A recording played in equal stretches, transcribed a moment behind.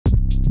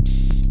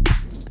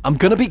I'm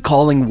gonna be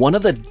calling one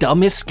of the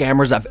dumbest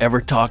scammers I've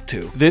ever talked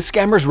to. This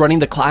scammer's running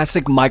the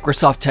classic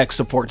Microsoft tech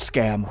support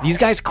scam. These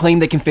guys claim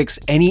they can fix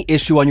any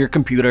issue on your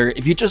computer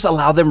if you just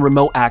allow them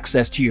remote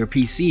access to your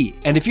PC.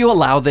 And if you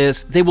allow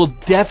this, they will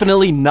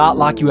definitely not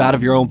lock you out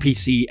of your own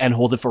PC and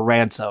hold it for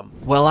ransom.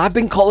 Well, I've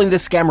been calling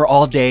this scammer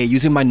all day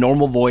using my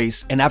normal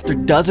voice, and after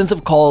dozens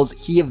of calls,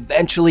 he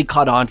eventually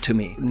caught on to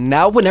me.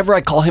 Now whenever I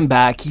call him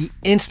back, he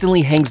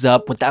instantly hangs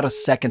up without a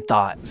second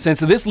thought. Since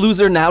this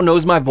loser now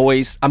knows my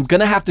voice, I'm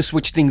gonna have to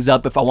switch things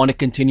up if I want to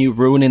continue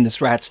ruining this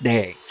rat's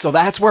day. So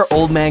that's where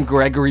old man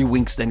Gregory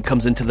Winston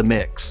comes into the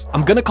mix.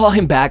 I'm gonna call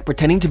him back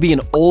pretending to be an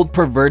old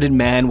perverted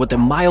man with a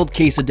mild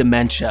case of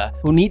dementia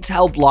who needs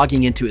help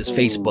logging into his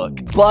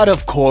Facebook. But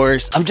of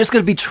course, I'm just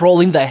gonna be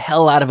trolling the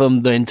hell out of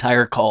him the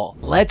entire call.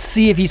 Let's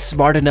see if he's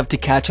smart enough to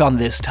catch on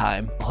this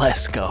time.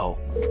 Let's go.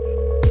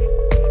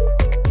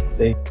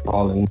 Thanks for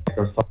calling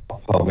Microsoft.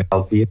 How may I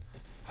help you?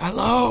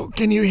 Hello,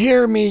 can you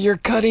hear me? You're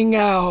cutting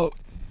out.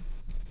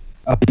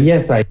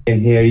 Yes, I can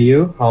hear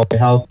you. How may I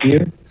help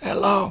you?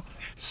 Hello,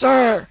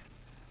 sir.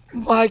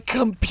 My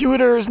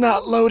computer is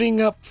not loading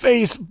up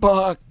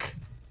Facebook.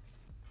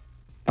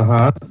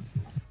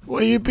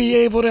 Would you be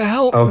able to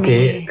help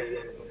me?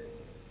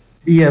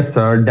 Yes,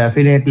 sir.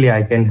 Definitely,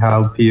 I can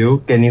help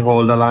you. Can you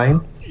hold the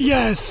line?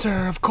 Yes,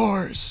 sir. Of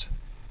course.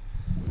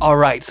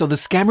 Alright, so the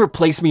scammer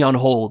placed me on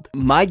hold.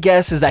 My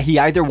guess is that he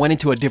either went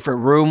into a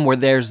different room where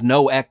there's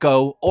no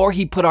echo, or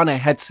he put on a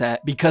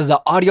headset because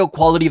the audio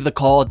quality of the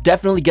call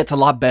definitely gets a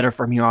lot better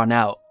from here on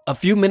out. A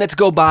few minutes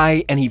go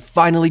by and he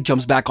finally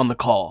jumps back on the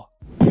call.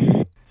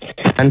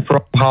 And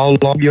for how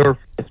long your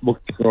Facebook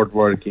is not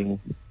working?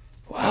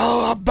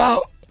 Well,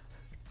 about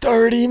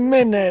 30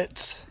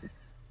 minutes.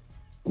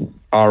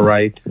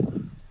 Alright.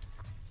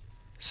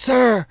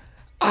 Sir,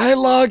 I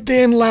logged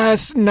in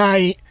last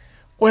night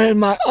when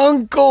my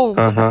uncle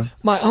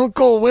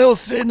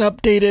Wilson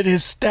updated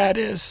his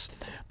status,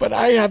 but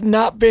I have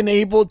not been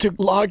able to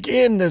log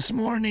in this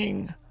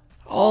morning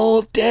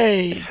all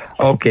day.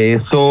 Okay,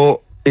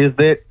 so is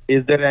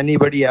there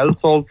anybody else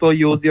also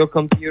use your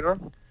computer?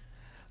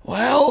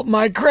 Well,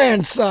 my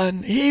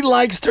grandson, he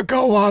likes to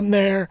go on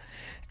there,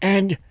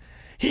 and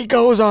he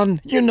goes on,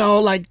 you know,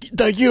 like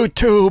the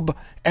YouTube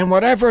and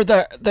whatever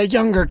the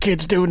younger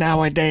kids do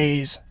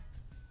nowadays.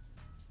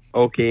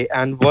 Okay,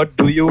 and what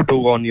do you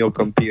do on your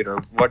computer?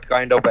 What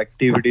kind of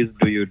activities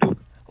do you do?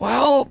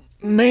 Well,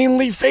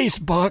 mainly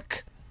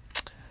Facebook,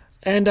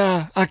 and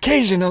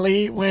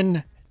occasionally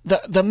when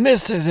the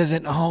missus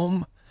isn't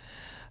home,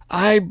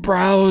 I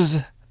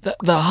browse the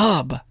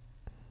hub.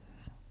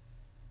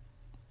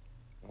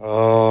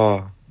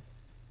 Oh.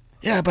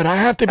 Yeah, but I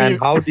have to be... And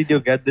how did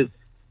you get this?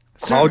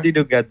 Sir, how did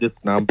you get this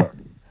number?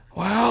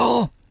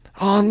 Well,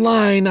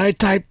 online I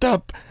typed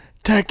up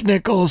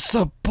technical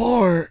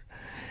support.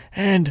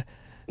 And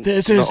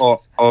this is...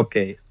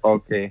 Okay.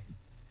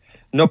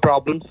 No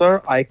problem,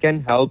 sir. I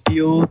can help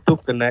you to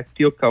connect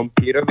your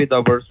computer with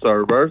our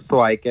server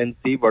so I can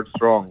see what's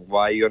wrong,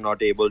 why you're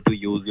not able to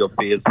use your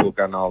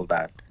Facebook and all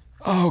that.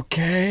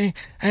 Okay.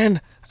 And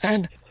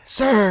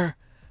sir,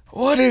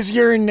 what is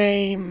your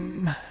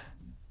name?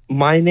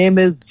 My name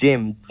is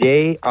Jim.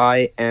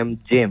 J-I-M,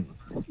 Jim.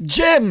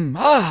 Jim!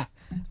 Ah!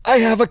 I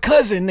have a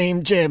cousin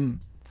named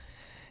Jim.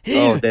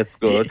 Oh, that's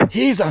good.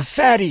 He's a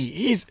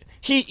fatty.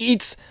 He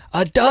eats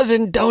a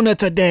dozen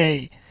donuts a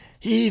day.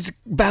 He's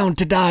bound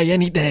to die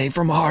any day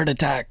from a heart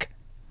attack.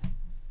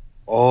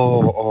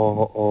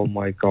 Oh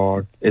my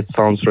God. It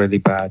sounds really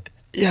bad.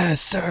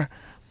 Yes, sir.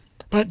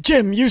 But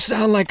Jim, you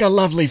sound like a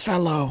lovely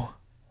fellow.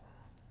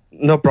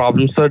 No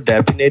problem, sir.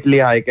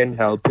 Definitely I can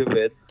help you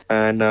with.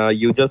 And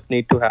you just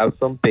need to have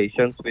some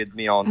patience with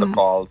me on the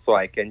call so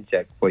I can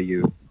check for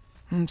you.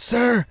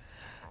 Sir,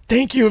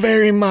 thank you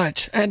very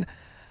much. And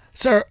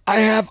sir,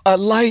 I have a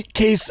light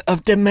case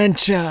of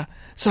dementia.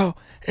 So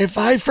if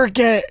I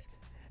forget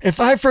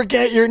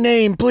your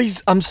name,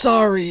 please, I'm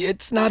sorry.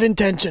 It's not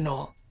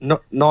intentional.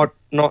 No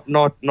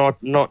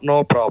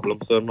problem,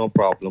 sir. No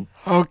problem.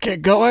 Okay,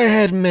 go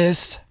ahead,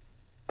 miss.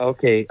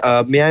 Okay.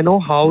 May I know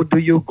how do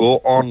you go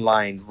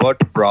online? What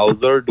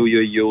browser do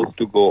you use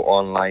to go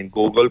online?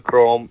 Google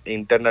Chrome,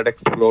 Internet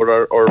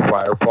Explorer, or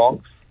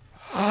Firefox?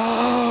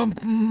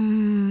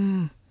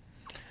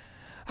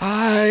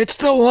 It's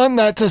the one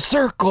that's a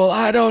circle.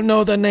 I don't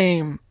know the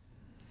name.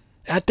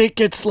 I think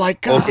it's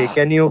like... Okay,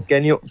 can you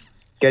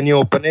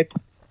open it?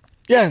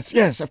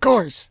 Yes, of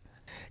course.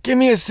 Give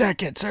me a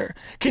second, sir.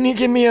 Can you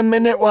give me a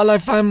minute while I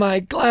find my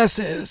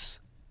glasses?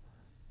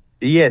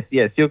 Yes,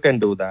 you can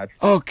do that.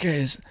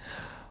 Okay,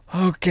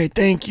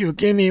 thank you.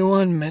 Give me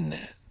 1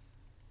 minute.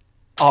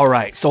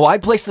 Alright, so I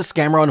placed the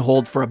scammer on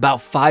hold for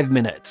about 5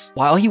 minutes.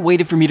 While he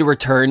waited for me to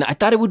return, I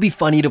thought it would be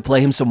funny to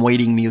play him some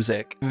waiting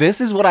music.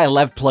 This is what I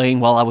left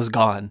playing while I was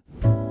gone.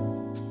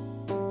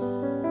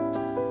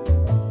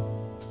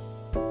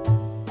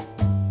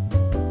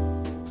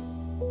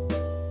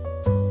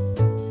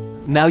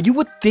 Now you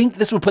would think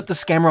this would put the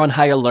scammer on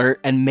high alert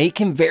and make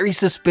him very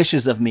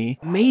suspicious of me.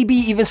 Maybe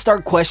even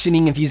start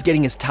questioning if he's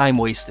getting his time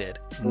wasted.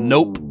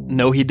 Nope,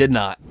 no he did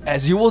not.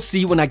 As you will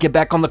see when I get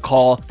back on the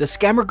call, the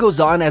scammer goes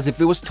on as if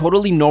it was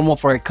totally normal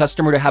for a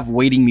customer to have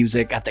waiting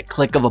music at the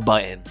click of a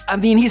button. I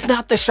mean, he's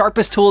not the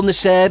sharpest tool in the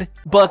shed,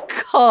 but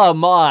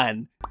come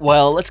on.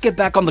 Well, let's get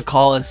back on the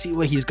call and see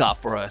what he's got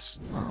for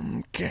us.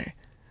 Okay.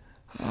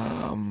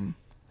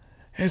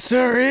 Hey,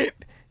 sir,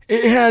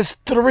 it has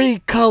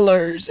 3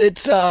 colors.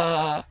 It's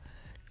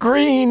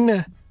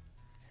green,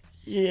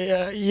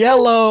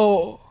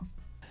 yellow,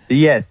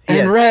 Yes,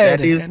 and red.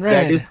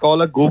 That is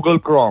called a Google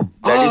Chrome.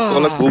 That is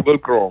called a Google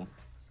Chrome.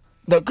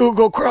 The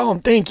Google Chrome.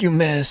 Thank you,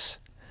 miss.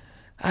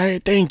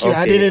 Thank you.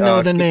 I Okay, didn't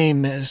know the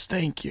name, miss.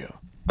 Thank you.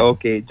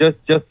 Okay, just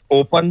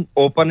open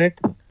it.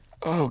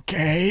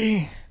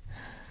 Okay.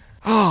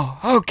 Oh,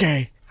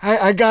 okay.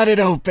 I got it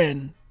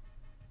open.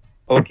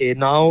 Okay,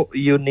 now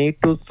you need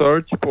to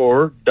search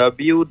for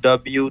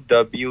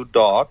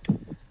www.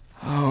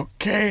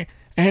 Okay.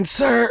 And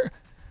sir,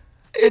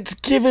 it's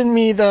given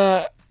me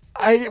I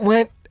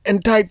went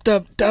and typed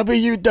up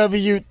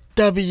www.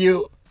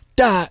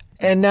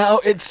 And now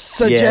it's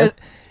suggesting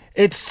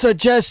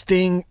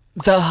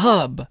the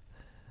hub.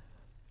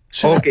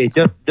 Okay,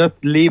 just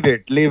leave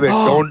it.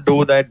 Oh. Don't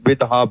do that with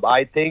the hub.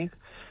 I think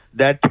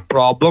that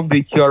problem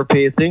which you are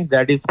facing,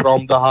 that is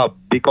from the hub,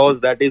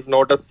 because that is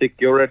not a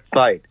secured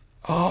site.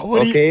 Oh,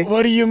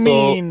 what do you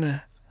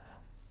mean?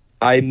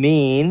 I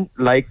mean,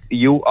 like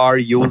you are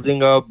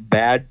using a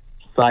bad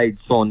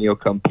sites on your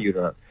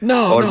computer.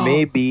 No,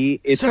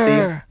 Maybe it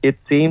sir.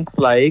 seems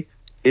like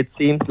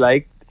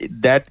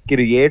that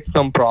creates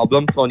some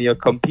problems on your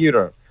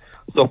computer.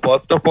 So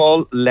first of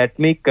all, let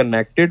me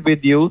connect it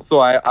with you,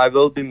 so I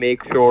will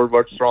make sure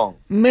what's wrong.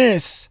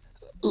 Miss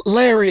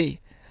Larry,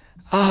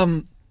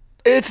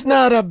 it's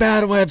not a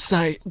bad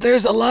website.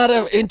 There's a lot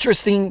of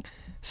interesting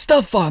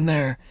stuff on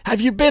there. Have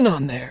you been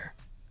on there?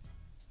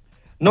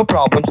 No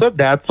problem, sir.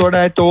 That's what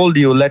I told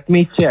you. Let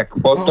me check.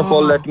 First of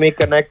all, let me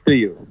connect to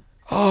you.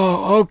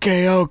 Oh,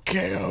 okay.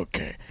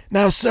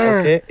 Now,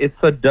 sir. Okay, it's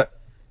a www.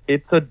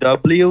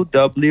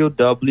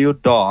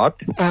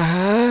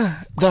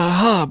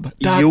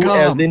 thehub.com. U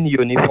as in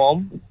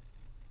uniform.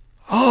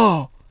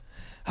 Oh,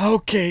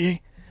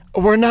 okay.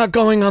 We're not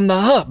going on the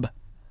hub.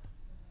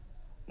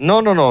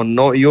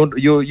 No.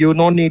 You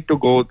no need to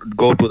go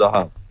to the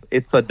hub.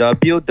 It's a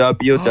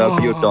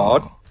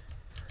www.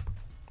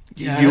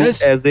 Yes. U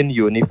as in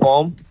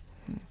uniform.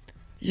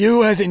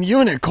 U as in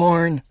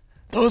unicorn.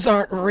 Those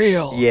aren't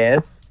real.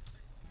 Yes.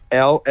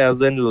 L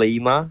as in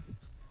Lima.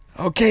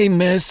 Okay,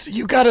 miss,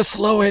 you gotta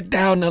slow it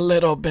down a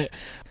little bit.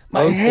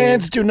 My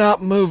hands do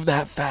not move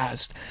that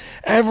fast.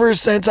 Ever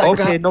since I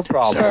got... Okay, no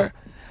problem. Sir,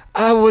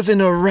 I was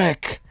in a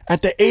wreck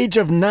at the age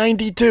of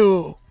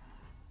 92.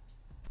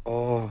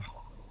 Oh.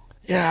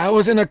 Yeah, I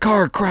was in a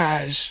car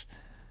crash.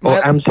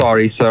 I'm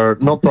sorry, sir.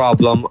 No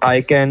problem.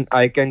 I can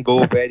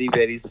go very,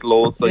 very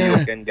slow so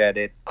you can get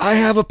it. I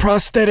have a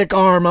prosthetic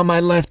arm on my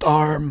left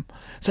arm,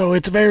 so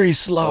it's very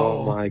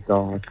slow. Oh my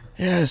God.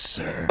 Yes,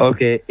 sir.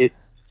 Okay,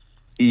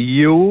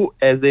 U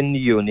as in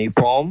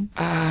uniform.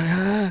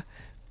 Uh-huh.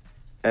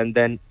 And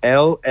then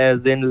L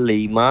as in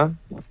Lima.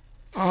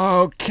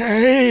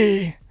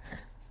 Okay.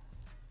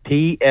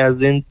 T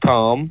as in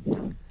Tom.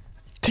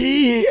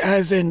 T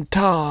as in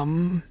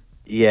Tom.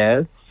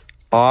 Yes.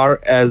 R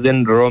as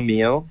in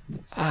Romeo.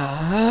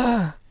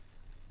 Uh-huh.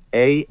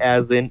 A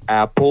as in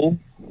Apple.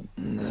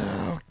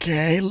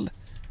 Okay.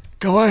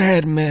 Go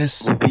ahead,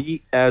 miss.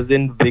 V as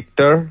in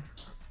Victor.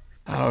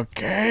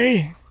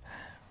 Okay.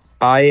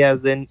 I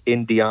as in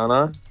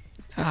Indiana.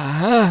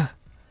 Uh-huh.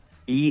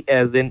 E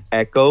as in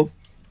Echo.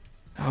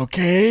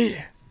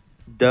 Okay.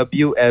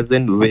 W as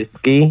in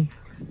Whiskey.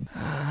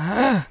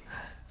 Uh-huh.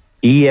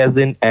 E as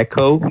in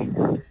Echo.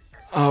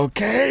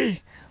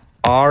 Okay.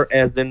 R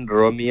as in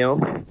Romeo.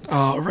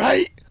 All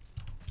right.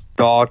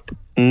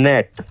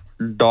 .net.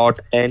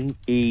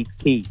 .net.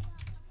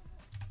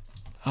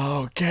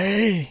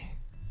 Okay.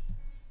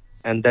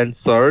 And then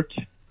search.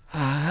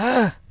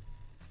 Uh-huh.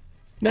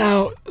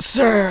 Now,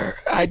 sir,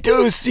 I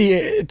do see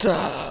it.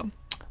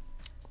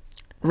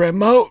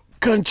 Remote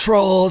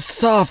control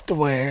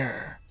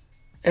software.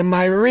 Am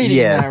I reading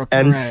that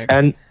correct?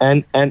 And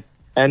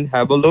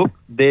have a look.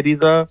 There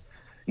is a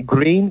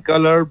green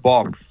color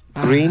box.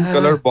 Green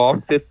color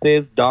box. It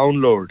says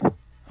download.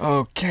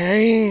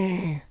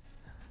 Okay.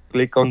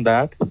 Click on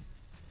that.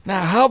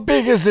 Now, how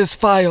big is this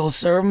file,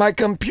 sir? My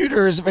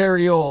computer is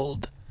very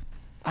old.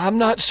 I'm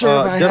not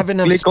sure if I have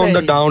enough space. Just click on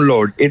the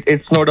download.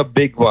 It's not a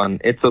big one.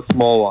 It's a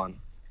small one.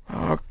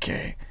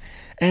 Okay.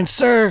 And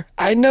sir,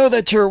 I know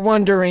that you're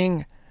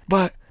wondering,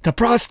 but the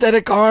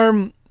prosthetic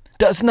arm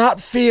does not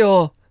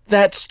feel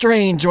that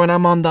strange when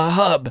I'm on the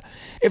hub.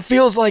 It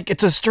feels like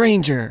it's a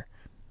stranger.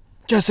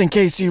 Just in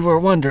case you were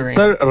wondering.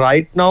 Sir,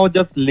 right now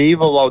just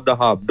leave about the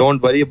hub.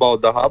 Don't worry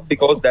about the hub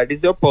because that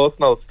is your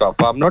personal stuff.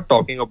 I'm not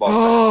talking about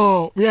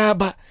that. Yeah,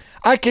 but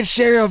I could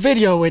share a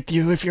video with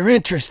you if you're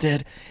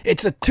interested.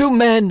 It's 2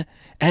 men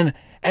and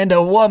and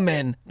a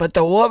woman, but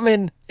the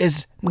woman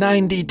is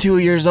 92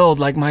 years old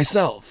like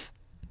myself.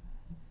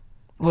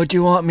 Would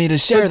you want me to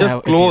share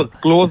that with you?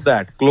 Close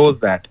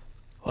that.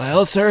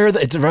 Well, sir,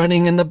 it's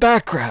running in the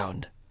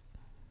background.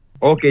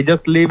 Okay,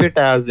 just leave it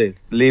as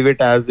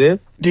is.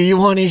 Do you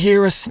want to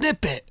hear a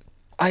snippet?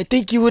 I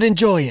think you would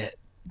enjoy it.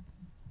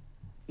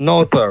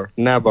 No, sir,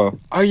 never.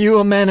 Are you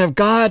a man of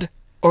God,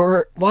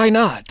 or why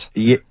not?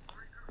 Yeah.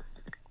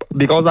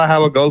 Because I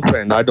have a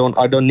girlfriend. I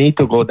don't need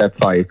to go that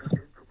side.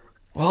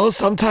 Well,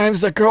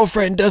 sometimes the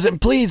girlfriend doesn't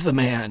please the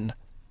man.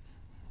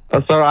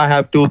 Sir, I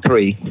have 2,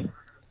 3.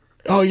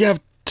 Oh, you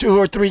have 2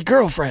 or 3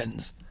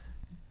 girlfriends?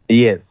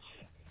 Yes.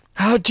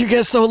 How'd you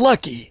get so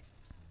lucky?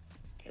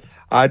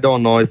 I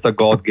don't know. It's a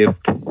God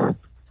gift.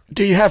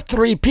 Do you have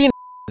 3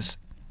 penises?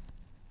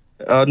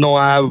 No,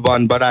 I have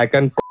 1, but I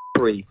can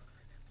 3.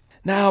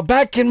 Now,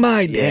 back in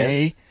my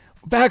day,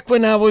 back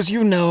when I was,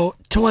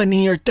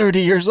 20 or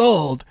 30 years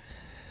old,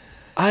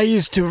 I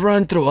used to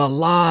run through a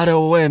lot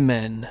of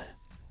women.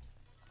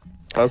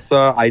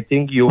 Sir, I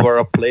think you were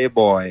a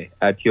playboy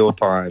at your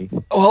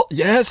time. Well,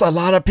 yes, a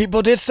lot of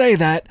people did say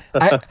that.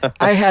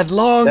 I had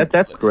long...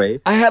 That's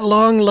great. I had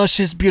long,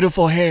 luscious,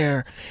 beautiful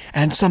hair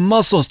and some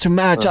muscles to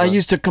match. I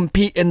used to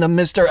compete in the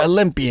Mr.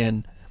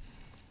 Olympian.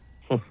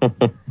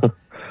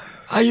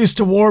 I used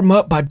to warm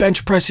up by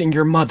bench pressing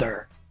your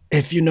mother,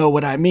 if you know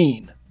what I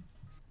mean.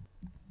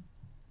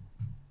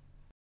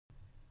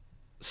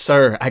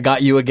 Sir, I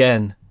got you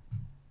again.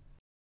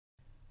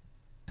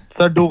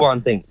 Sir, do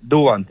one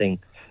thing.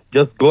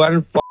 Just go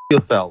and f***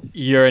 yourself.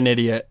 You're an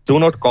idiot. Do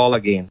not call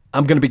again.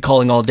 I'm gonna be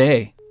calling all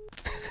day.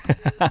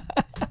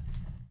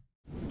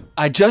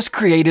 I just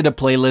created a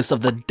playlist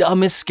of the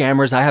dumbest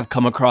scammers I have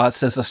come across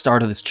since the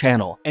start of this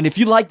channel. And if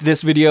you liked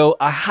this video,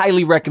 I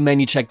highly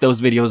recommend you check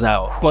those videos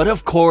out. But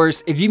of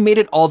course, if you made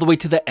it all the way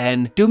to the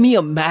end, do me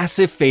a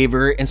massive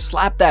favor and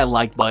slap that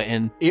like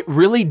button. It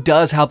really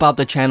does help out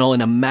the channel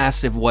in a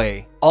massive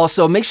way.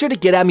 Also, make sure to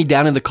get at me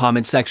down in the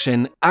comment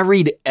section. I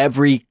read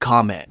every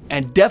comment.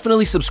 And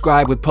definitely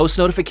subscribe with post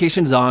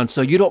notifications on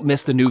so you don't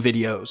miss the new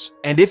videos.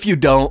 And if you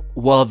don't,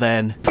 well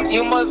then.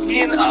 You must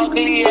be an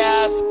ugly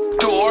ass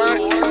dork.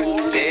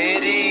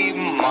 Very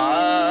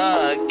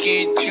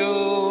Maki, Choot.